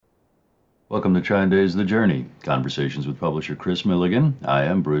Welcome to China Days The Journey, conversations with publisher Chris Milligan. I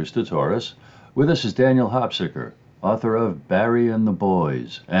am Bruce DeTorres. With us is Daniel Hopsicker, author of Barry and the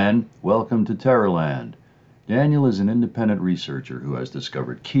Boys, and Welcome to Terrorland. Daniel is an independent researcher who has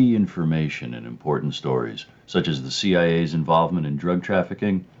discovered key information in important stories, such as the CIA's involvement in drug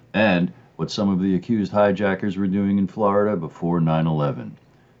trafficking and what some of the accused hijackers were doing in Florida before 9/11.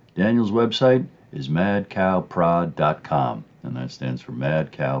 Daniel's website is madcowprod.com, and that stands for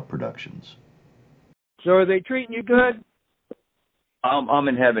Mad Cow Productions. So are they treating you good? I'm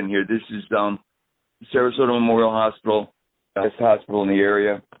in heaven here. This is Sarasota Memorial Hospital, best hospital in the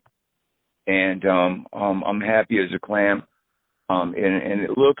area, and I'm happy as a clam. And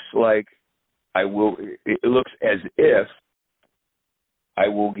it looks like I will. It looks as if I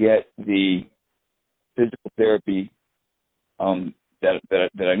will get the physical therapy that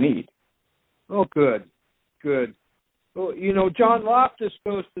I need. Oh, good, good. Well, you know, John Loftus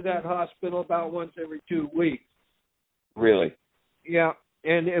goes to that hospital about once every 2 weeks. Really? Yeah,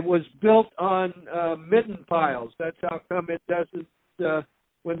 and it was built on midden piles. That's how come it doesn't,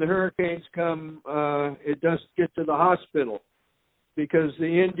 when the hurricanes come, it doesn't get to the hospital. Because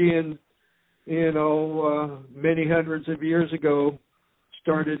the Indians, many hundreds of years ago,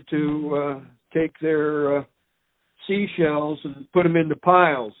 started to take their seashells and put them into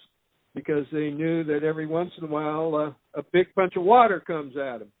piles, because they knew that every once in a while a big bunch of water comes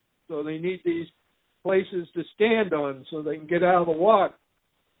at them. So they need these places to stand on so they can get out of the water.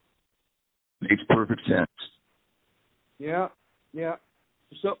 Makes perfect sense. Yeah.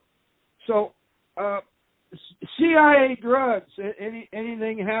 So CIA drugs,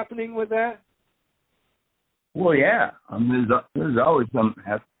 anything happening with that? Well, yeah. There's always something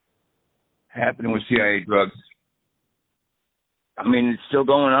happening with CIA drugs. I mean, it's still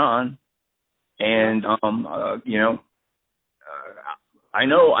going on. And, I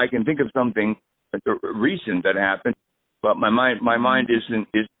know I can think of something recent that happened, but my mind isn't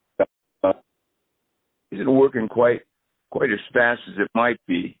working quite as fast as it might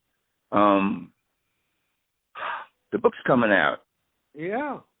be. The book's coming out.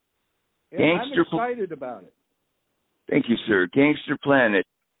 Yeah, I'm excited about it. Thank you, sir. Gangster Planet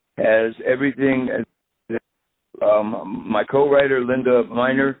has everything. My co-writer, Linda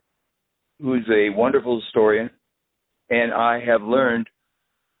Miner, who's a wonderful historian, and I have learned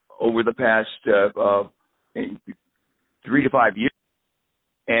over the past 3 to 5 years,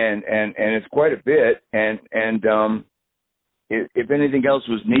 and it's quite a bit. And if anything else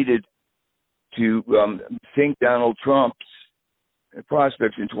was needed to sink Donald Trump's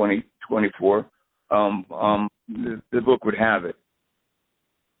prospects in 2024, the book would have it.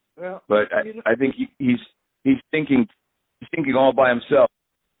 Well, but I think he's thinking all by himself.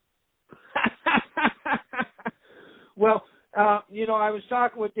 Well, I was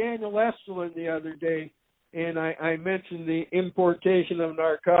talking with Daniel Estlin the other day, and I mentioned the importation of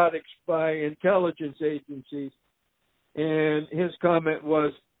narcotics by intelligence agencies, and his comment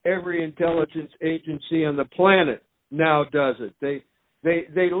was every intelligence agency on the planet now does it. They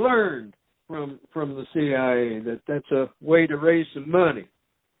learned from the CIA that that's a way to raise some money.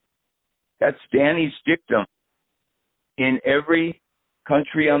 That's Danny's dictum. In every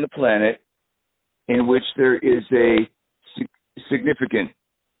country on the planet in which there is a significant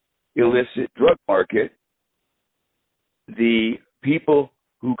illicit drug market, the people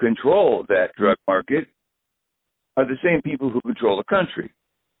who control that drug market are the same people who control the country.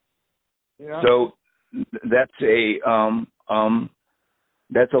 Yeah. So that's a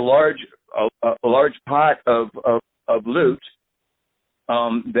large pot of loot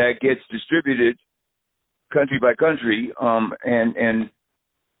that gets distributed country by country, and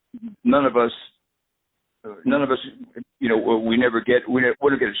none of us, we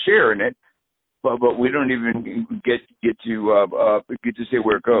wouldn't get a share in it, but we don't even get to say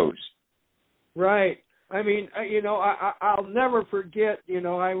where it goes. Right. I mean, I'll never forget.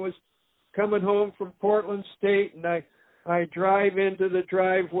 I was coming home from Portland State, and I drive into the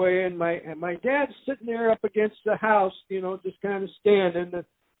driveway, and my dad's sitting there up against the house, just kind of standing,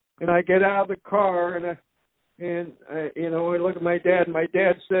 and I get out of the car, and I look at my dad, and my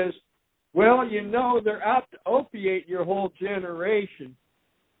dad says, "Well, they're out to opiate your whole generation,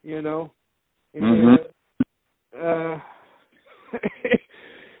 Mm-hmm.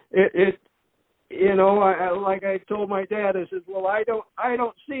 Like I told my dad, I said, "Well, I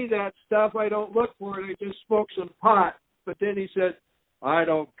don't see that stuff. I don't look for it. I just smoke some pot." But then he said, "I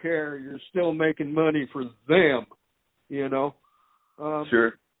don't care. You're still making money for them,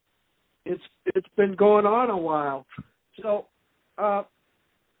 Sure. It's been going on a while. So,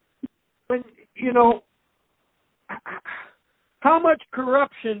 when how much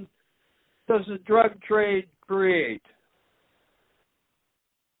corruption does the drug trade create?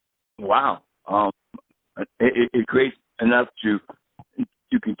 Wow. It creates enough to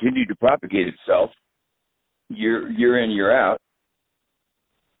continue to propagate itself year in, year out.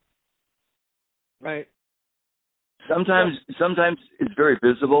 Right. Sometimes it's very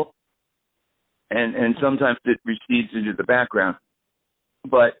visible, and sometimes it recedes into the background.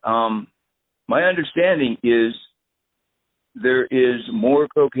 But my understanding is there is more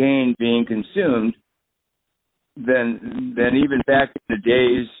cocaine being consumed than even back in the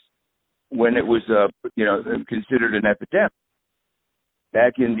days when it was considered an epidemic.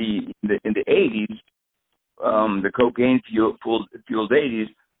 Back in the 80s, the cocaine fueled 80s,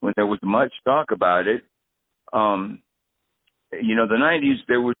 when there was much talk about it. The 90s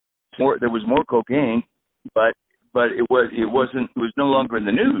there was more cocaine, but it was no longer in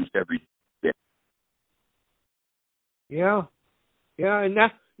the news every day. Yeah, and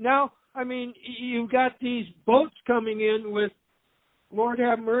now I mean, you've got these boats coming in with, Lord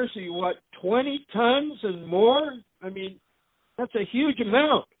have mercy, 20 tons and more? I mean, that's a huge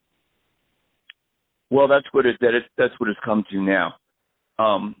amount. Well, that's what it's come to now.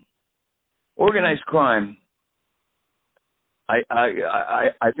 Organized crime, I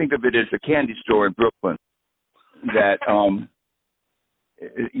think of it as a candy store in Brooklyn that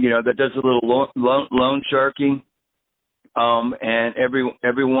that does a little loan sharking, and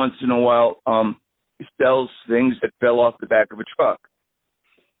every once in a while sells things that fell off the back of a truck.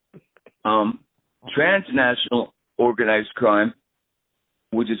 Transnational organized crime,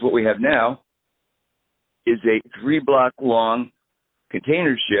 which is what we have now, is a 3-block long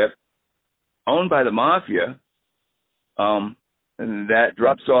container ship owned by the mafia that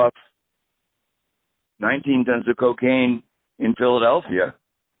drops off 19 tons of cocaine in Philadelphia,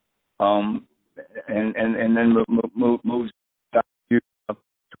 and then moves back to.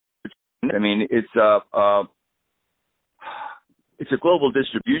 I mean, it's a global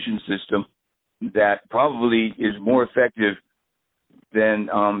distribution system that probably is more effective than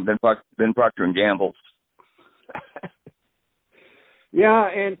Procter and Gamble's. Yeah,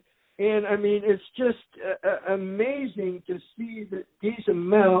 and I mean, it's just amazing to see that these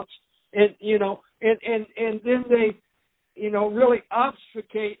amounts, and then they, really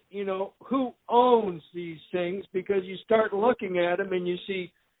obfuscate, who owns these things, because you start looking at them and you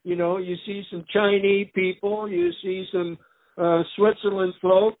see some Chinese people, you see some Switzerland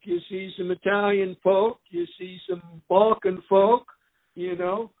folk, you see some Italian folk, you see some Balkan folk,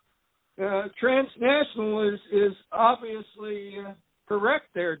 transnational is obviously correct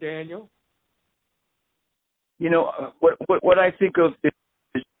there, Daniel. What I think of is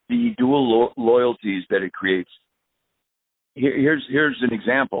the dual loyalties that it creates. Here's an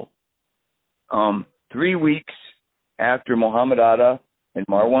example. 3 weeks after Mohammed Atta and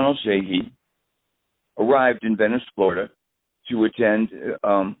Marwan al-Shehi arrived in Venice, Florida, to attend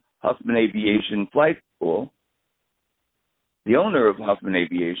Huffman Aviation Flight School, the owner of Huffman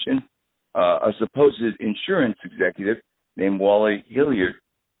Aviation, a supposed insurance executive named Wally Hilliard,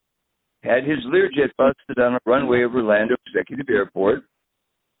 had his Learjet busted on a runway of Orlando Executive Airport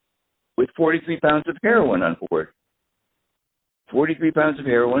with 43 pounds of heroin on board. 43 pounds of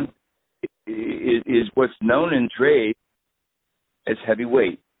heroin is what's known in trade as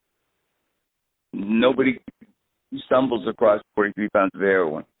heavyweight. Nobody stumbles across 43 pounds of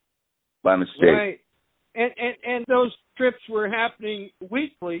heroin by mistake. Right. And those trips were happening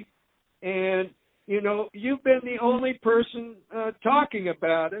weekly, and you've been the only person talking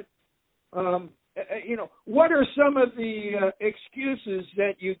about it. What are some of the excuses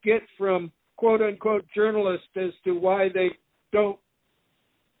that you get from quote unquote journalists as to why they don't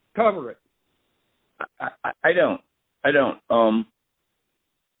cover it? I don't.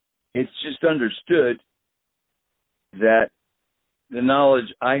 It's just understood that the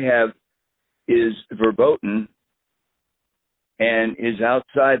knowledge I have is verboten and is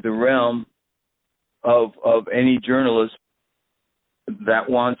outside the realm of any journalist that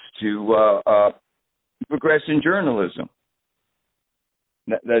wants to progress in journalism.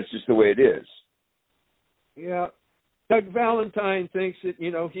 That's just the way it is. Yeah. Doug Valentine thinks that,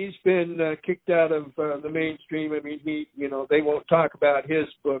 he's been kicked out of the mainstream. I mean, they won't talk about his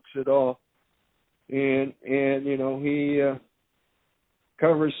books at all. And he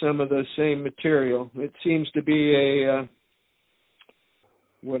covers some of the same material. It seems to be a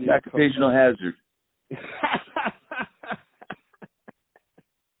occupational hazard.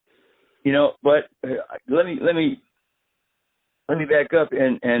 But let me back up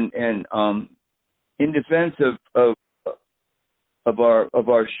and in defense of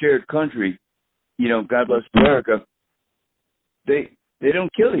our shared country, God bless America. They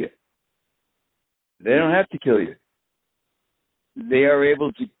don't kill you. They don't have to kill you. They are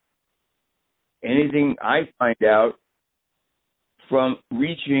able to, anything I find out from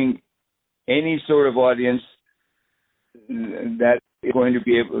reaching any sort of audience that is going to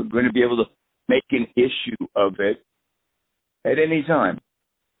be able to make an issue of it at any time.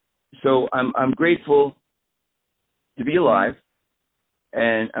 So I'm grateful to be alive,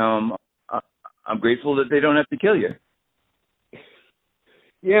 and I'm grateful that they don't have to kill you.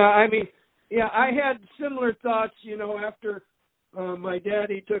 Yeah, I mean, yeah, I had similar thoughts, you know, after my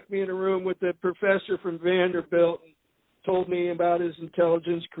daddy took me in a room with a professor from Vanderbilt and told me about his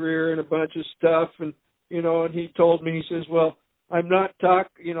intelligence career and a bunch of stuff, and you know, and he told me, he says, well, I'm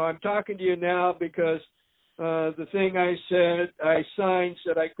talking to you now because the thing I signed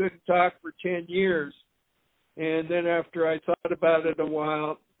said I couldn't talk for 10 years. And then after I thought about it a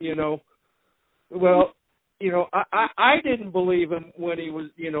while, you know, well, you know, I didn't believe him when he was,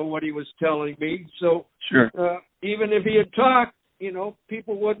 you know, what he was telling me. So sure. Even if he had talked, you know,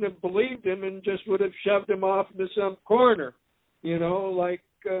 people wouldn't have believed him and just would have shoved him off into some corner, you know, like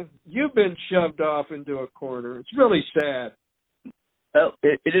you've been shoved off into a corner. It's really sad. Well,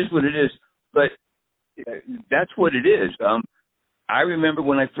 it is what it is, but that's what it is. I remember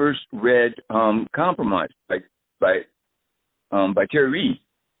when I first read "Compromise" by Terry Reid,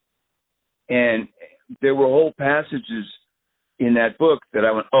 and there were whole passages in that book that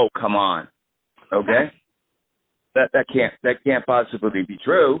I went, "Oh, come on, okay, that can't possibly be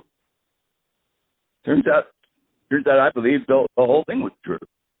true." Turns out I believe the whole thing was true,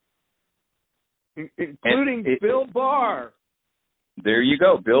 including Bill Barr. There you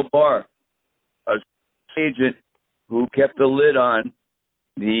go, Bill Barr, a agent who kept the lid on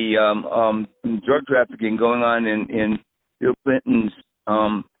the drug trafficking going on in Bill Clinton's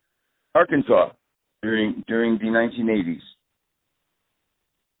Arkansas during the 1980s.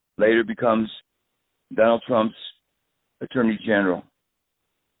 Later becomes Donald Trump's Attorney General.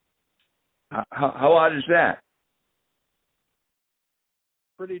 How odd is that?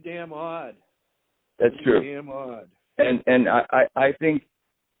 Pretty damn odd. That's true. Damn odd. And I think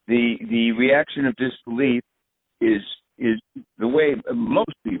the reaction of disbelief is the way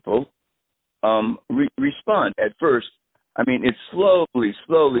most people respond at first. I mean, it slowly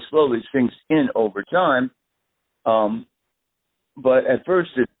sinks in over time. But at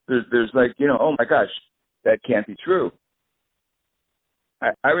first, there's like, you know, oh my gosh, that can't be true.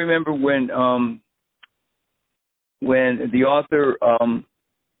 I remember when the author,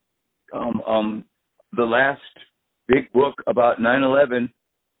 the last big book about 9/11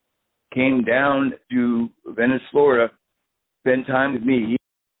 came down to Venice, Florida, spend time with me.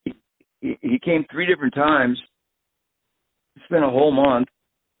 He came 3 different times, spent a whole month,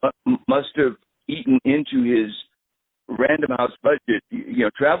 must have eaten into his Random House budget, you know,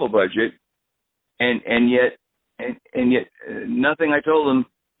 travel budget, and yet nothing I told him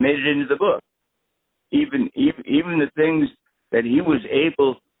made it into the book. Even the things that he was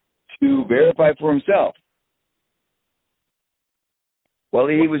able to verify for himself. While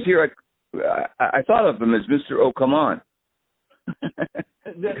he was here, I thought of him as Mr. Oh, come on.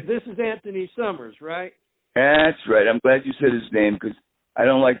 This is Anthony Summers, right? That's right. I'm glad you said his name because I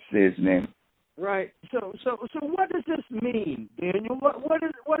don't like to say his name. Right. So what does this mean, Daniel? What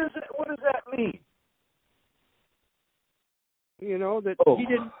does that mean? You know, that he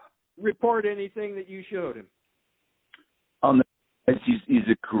didn't report anything that you showed him. He's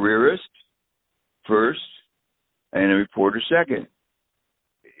a careerist first and a reporter second.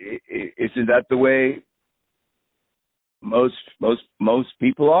 Isn't that the way most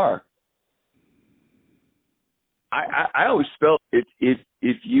people are? I always felt if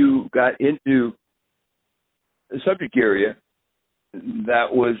you got into a subject area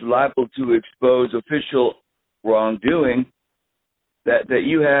that was liable to expose official wrongdoing, that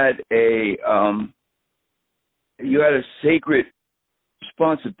you had a sacred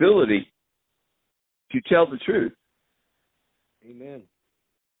responsibility to tell the truth. Amen.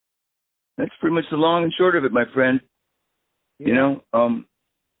 That's pretty much the long and short of it, my friend. Yeah. You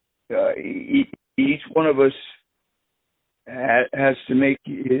know, each one of us has to make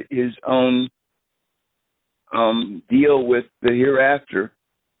his own deal with the hereafter.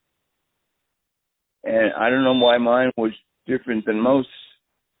 And I don't know why mine was different than most,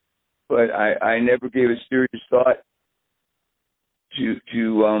 but I never gave a serious thought to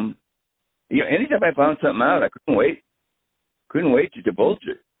you know, anytime I found something out, I couldn't wait to divulge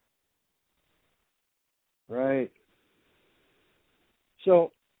it. Right.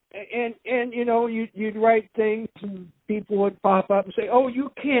 So, and you know, you'd write things and people would pop up and say, "Oh, you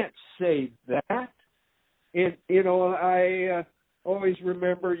can't say that." And you know, always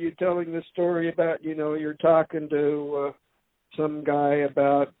remember you telling the story about, you're talking to some guy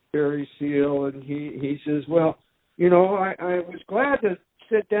about Barry Seal, and he says, well, I was glad to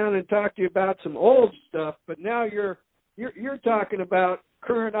sit down and talk to you about some old stuff, but now you're talking about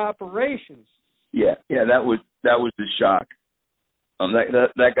current operations. Yeah, that was the shock.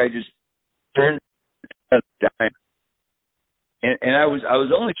 That guy just turned a dime, and I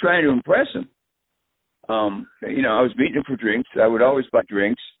was only trying to impress him. I was meeting him for drinks. I would always buy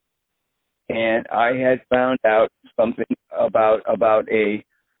drinks, and I had found out something about a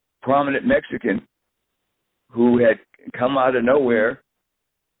prominent Mexican who had come out of nowhere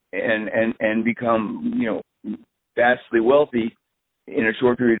and become vastly wealthy in a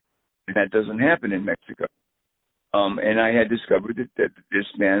short period. That doesn't happen in Mexico. And I had discovered that this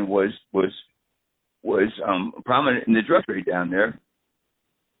man was prominent in the drug trade down there,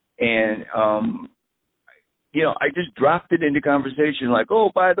 and I just dropped it into conversation like,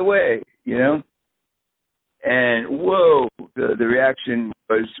 oh, by the way, and whoa, the reaction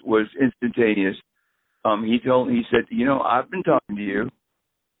was instantaneous. He said, I've been talking to you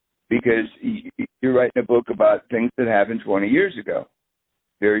because you're writing a book about things that happened 20 years ago,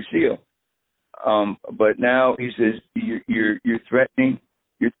 Barry Seal. But now he says you're threatening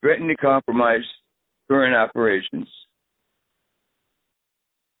to compromise current operations,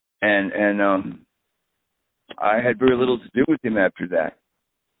 and I had very little to do with him after that.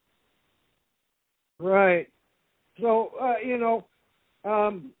 Right. So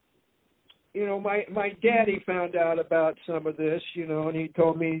my daddy found out about some of this, and he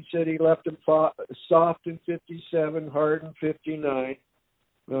told me, he said he left him soft in 57, hard in 59.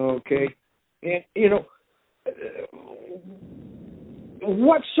 Okay. And,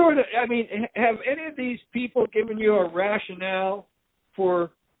 what sort of, have any of these people given you a rationale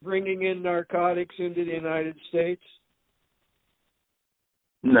for bringing in narcotics into the United States?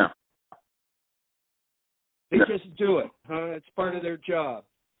 No. They just do it, huh? It's part of their job.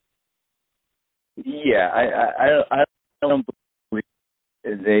 Yeah, I don't believe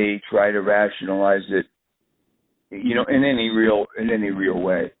they try to rationalize it, in any real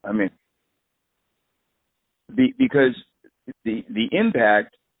way. Because the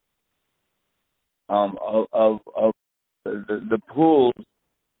impact of the pools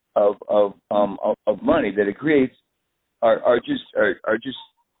of money that it creates are just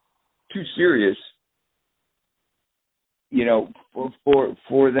too serious,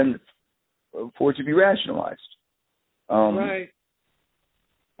 for them, for it to be rationalized. Right.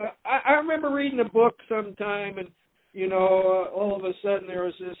 I remember reading a book sometime, and all of a sudden there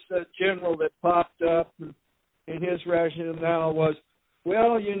was this general that popped up, and his rationale was,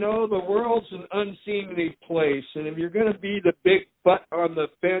 well, the world's an unseemly place, and if you're going to be the big butt on the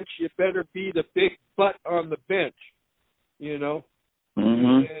bench, you better be the big butt on the bench,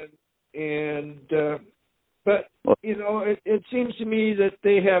 Mm-hmm. But it seems to me that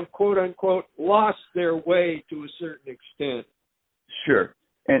they have, quote unquote, lost their way to a certain extent. Sure.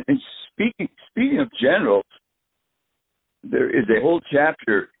 And speaking of generals, there is a whole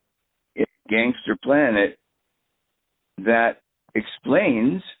chapter in Gangster Planet that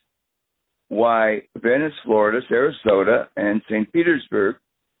explains why Venice, Florida, Sarasota, and St. Petersburg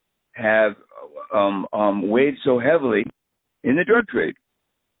have weighed so heavily in the drug trade,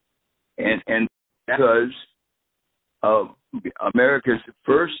 and because of America's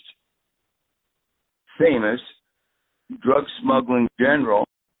first famous drug smuggling general,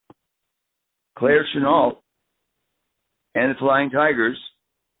 Claire Chennault, and the Flying Tigers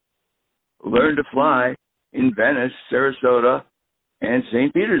learned to fly in Venice, Sarasota, and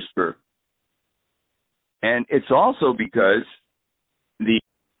St. Petersburg. And it's also because the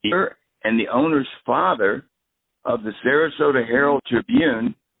owner and the owner's father of the Sarasota Herald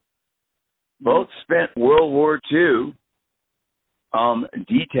Tribune both spent World War II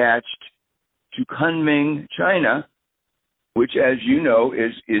detached to Kunming, China, which, as you know,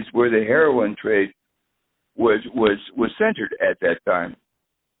 is where the heroin trade was centered at that time.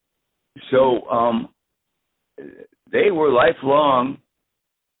 So they were lifelong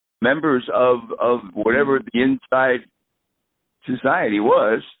members of whatever the inside society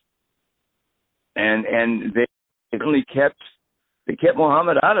was, and they certainly kept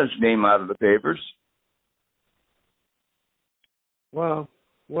Muhammad Atta's name out of the papers. Wow.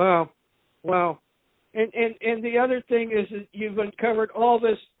 And the other thing is that you've uncovered all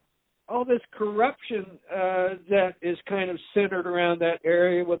this corruption that is kind of centered around that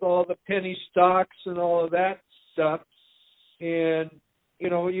area with all the penny stocks and all of that stuff. And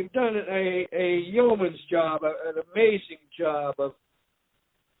you've done a yeoman's job, an amazing job of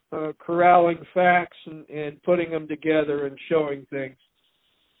corralling facts and putting them together and showing things.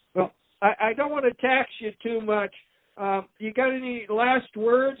 Well, I don't want to tax you too much. You got any last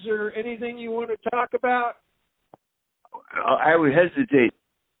words or anything you want to talk about? I would hesitate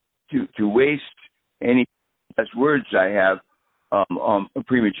to waste any last words I have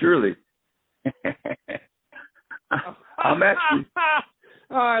prematurely. I'm actually.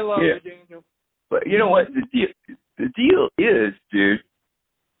 Oh, I love you, Daniel. But you know what? The deal is, dude,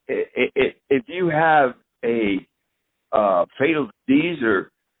 if you have a fatal disease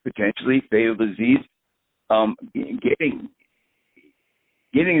or potentially fatal disease, getting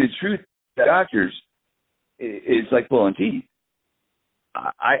the truth to doctors is like pulling teeth.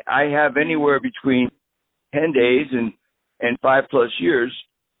 I have anywhere between 10 days and 5+ years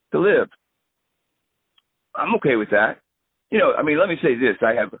to live. I'm okay with that. You know, I mean, let me say this: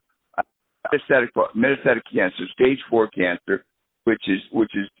 I have metastatic cancer, stage 4 cancer, which is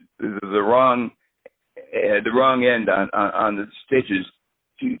the wrong end on the stages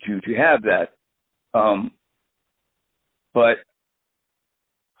to have that. But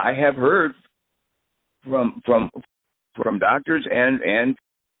I have heard from doctors and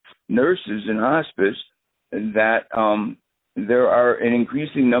nurses in hospice that there are an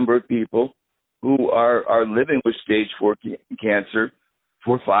increasing number of people who are living with stage 4 cancer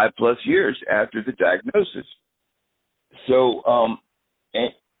for 5+ years after the diagnosis. So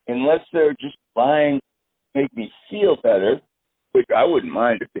unless they're just lying to make me feel better, which I wouldn't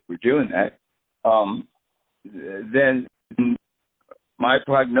mind if they were doing that, then my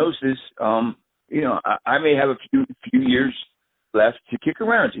prognosis, I may have a few years left to kick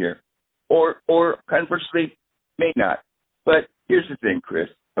around here, or conversely, may not. But here's the thing, Chris.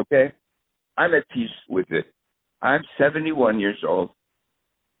 Okay, I'm at peace with it. I'm 71 years old.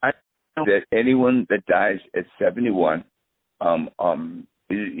 I know that anyone that dies at 71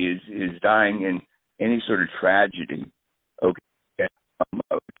 is dying in any sort of tragedy. Okay, a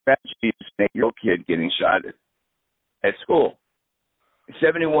tragedy is an 8-year-old kid getting shot at school.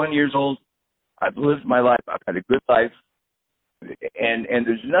 71 years old. I've lived my life. I've had a good life, and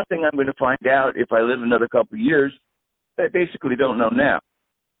there's nothing I'm going to find out if I live another couple of years that I basically don't know now.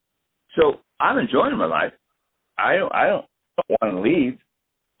 So I'm enjoying my life. I don't want to leave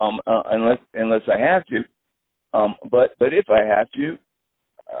unless I have to. But if I have to,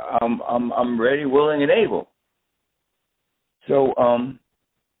 I'm ready, willing, and able. So I'm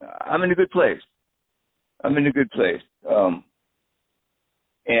in a good place.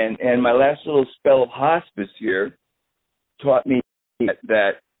 And my last little spell of hospice here taught me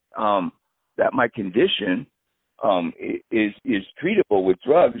that my condition is treatable with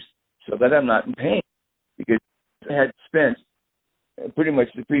drugs, so that I'm not in pain, because I had spent pretty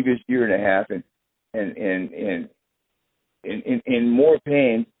much the previous year and a half in more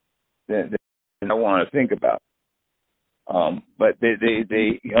pain than I want to think about. But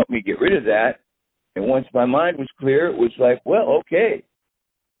they helped me get rid of that, and once my mind was clear, it was like, well, okay.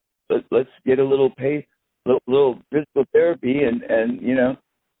 Let's get a little little physical therapy, and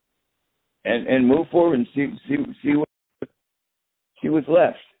move forward and see what's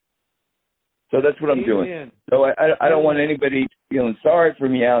left. So that's what I'm doing. So I don't want anybody feeling sorry for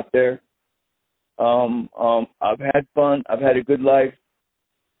me out there. I've had fun. I've had a good life.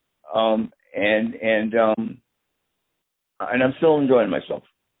 And I'm still enjoying myself.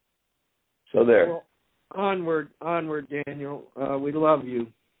 So there. Well, onward, Daniel. We love you.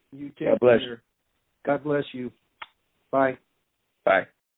 You take God bless care. God bless you. Bye. Bye.